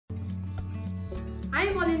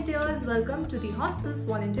Hi volunteers, welcome to the Hospice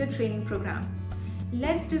Volunteer Training Program.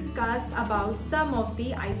 Let's discuss about some of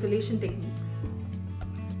the isolation techniques.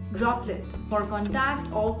 Droplet for contact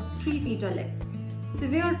of 3 feet or less.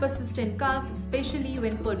 Severe persistent cough, especially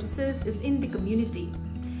when pertussis is in the community.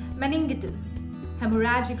 Meningitis,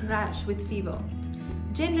 hemorrhagic rash with fever.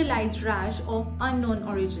 Generalized rash of unknown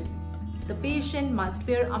origin. The patient must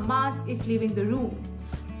wear a mask if leaving the room.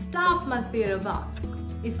 Staff must wear a mask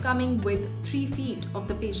if coming with 3 feet of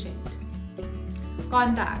the patient.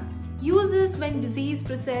 Contact. Uses when disease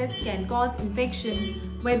process can cause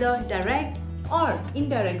infection, whether direct or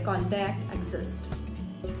indirect contact exists.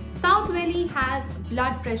 South Valley has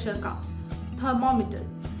blood pressure cuffs,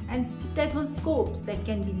 thermometers and stethoscopes that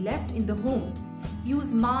can be left in the home.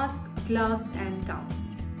 Use masks, gloves and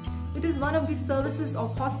gowns. It is one of the services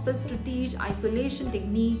of hospice to teach isolation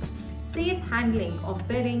techniques, safe handling of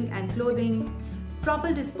bedding and clothing,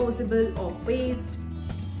 proper disposal of waste,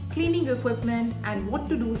 cleaning equipment and what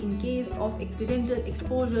to do in case of accidental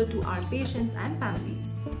exposure to our patients and families.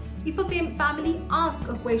 If a family asks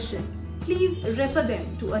a question, please refer them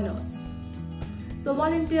to a nurse. So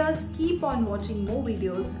volunteers, keep on watching more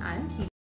videos and keep